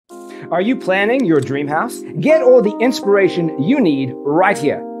Are you planning your dream house? Get all the inspiration you need right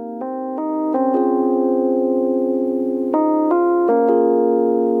here.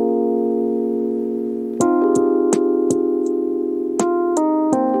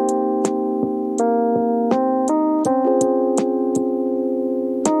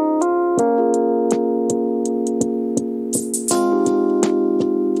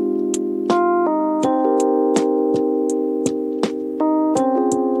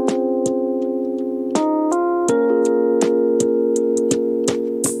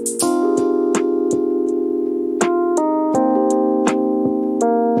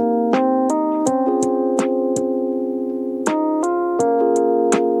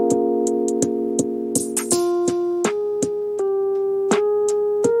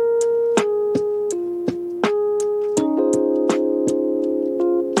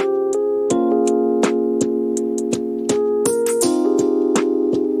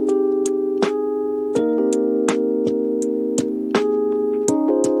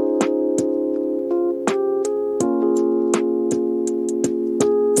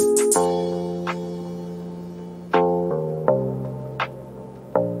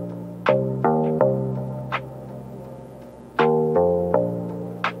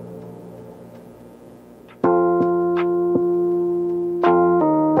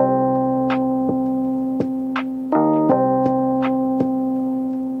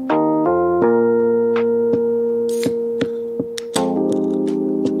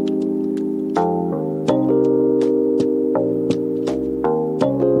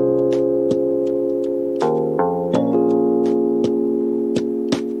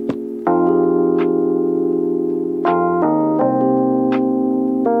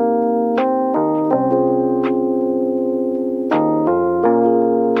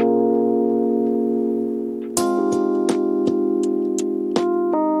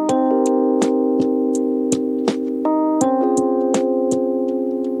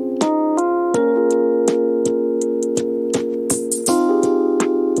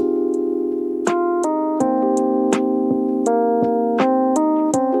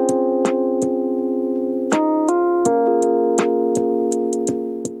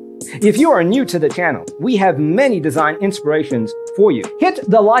 If you are new to the channel, we have many design inspirations for you. Hit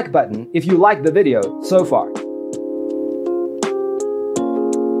the like button if you like the video so far.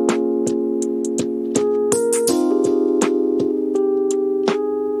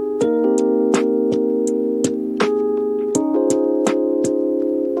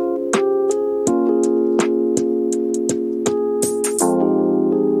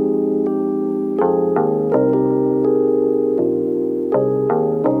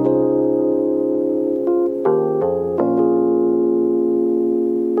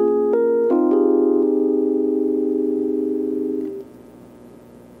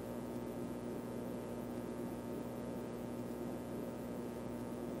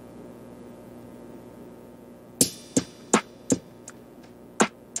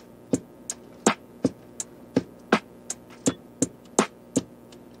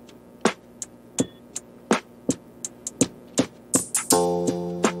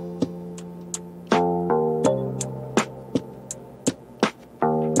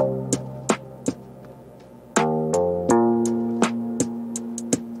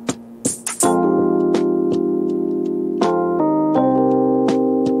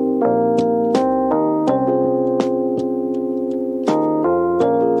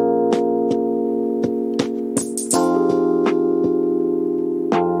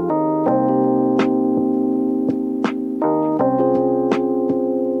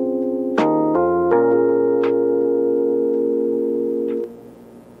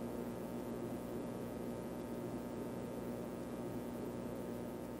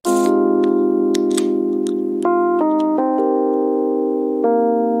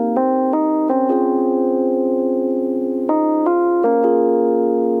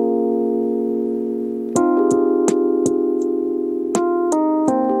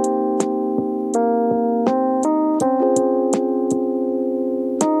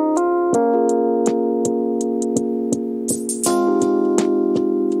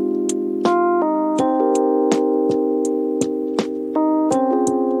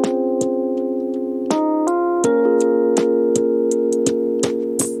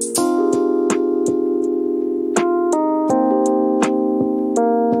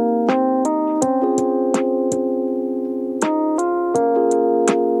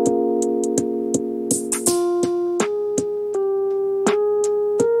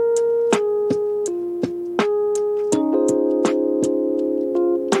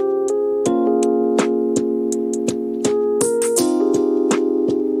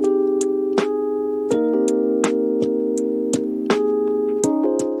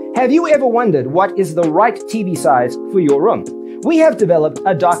 Have you ever wondered what is the right TV size for your room? We have developed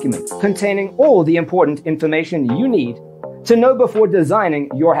a document containing all the important information you need to know before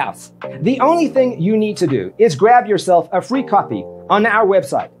designing your house. The only thing you need to do is grab yourself a free copy on our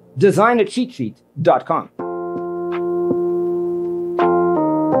website, designercheatsheet.com.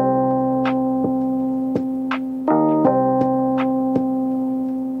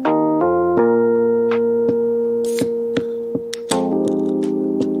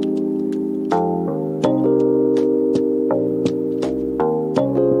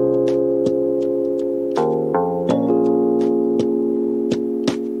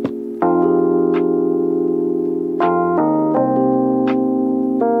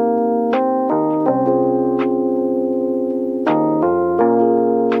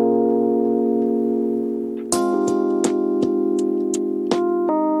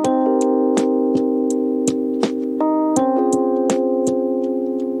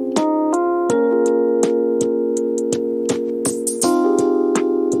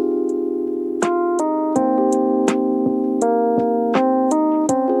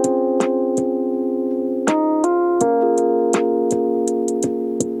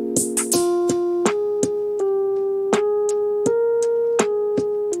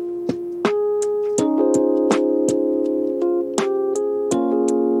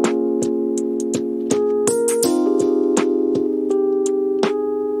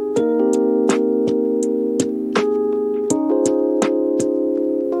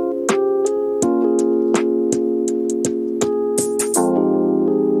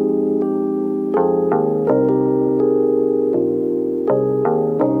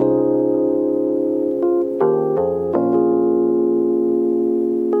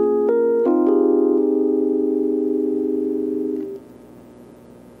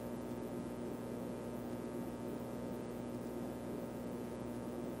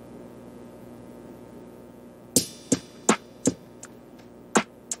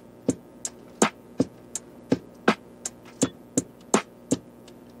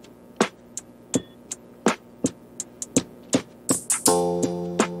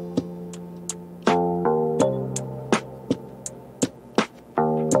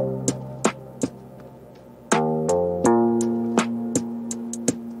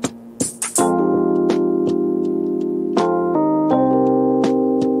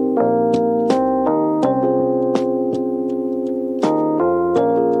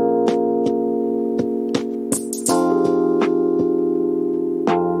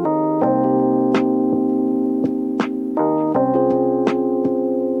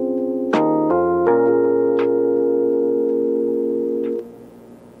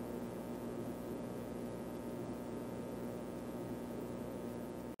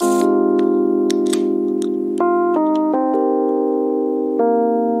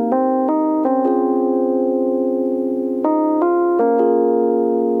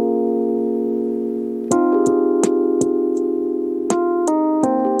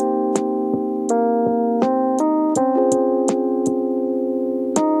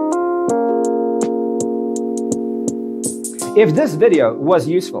 If this video was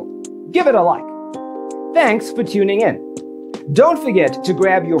useful, give it a like. Thanks for tuning in. Don't forget to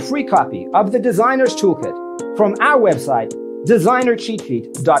grab your free copy of the Designer's Toolkit from our website,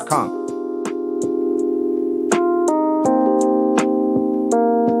 designercheatsheet.com.